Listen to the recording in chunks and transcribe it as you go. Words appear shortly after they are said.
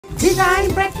Did I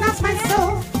impregnate my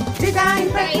soul? Did I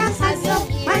impregnate my soul?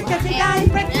 Michael, did I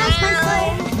impregnate my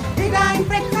soul? Did I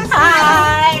impregnate my soul?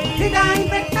 Did I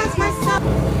impregnate my soul?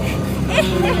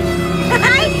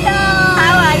 Michael!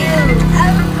 How are you?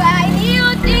 I'm fine.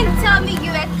 You didn't tell me you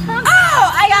were coming.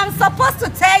 Oh, I am supposed to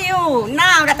tell you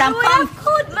now that I'm You coming. have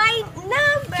called my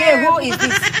number. Okay, who is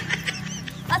this?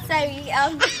 Oh, sorry.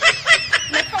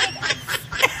 Mechanic.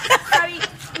 Sorry.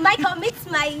 Michael, meet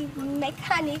my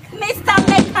mechanic. Mr.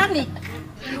 Mechanic.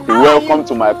 Welcome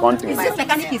to my country. This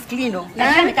mechanic is clean, oh.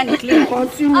 Nigerian mechanic clean.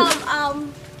 Continue.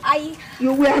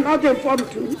 You were not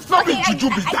informed too. Okay, I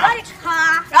got a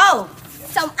car Oh,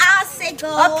 some hours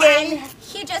ago. Okay. And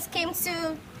he just came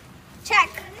to check.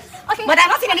 Okay. but I'm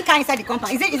not seeing any car inside the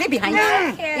compound. Is it behind?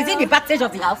 Okay. Is it the backstage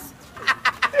of the house?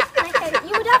 Michael,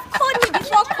 you would have called me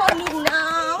before calling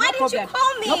now. Why didn't you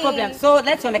call me? No problem. So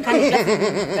let your mechanic.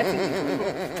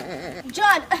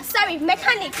 John, sorry,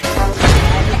 mechanic. No.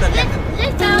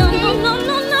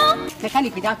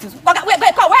 Mechanic without tools. Okay, wait,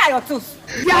 where are your tools?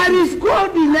 There is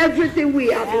gold in everything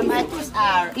we have. My tools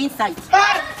are inside. It's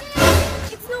not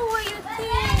what you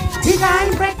think. Did I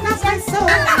impregnate my soul?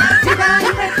 Did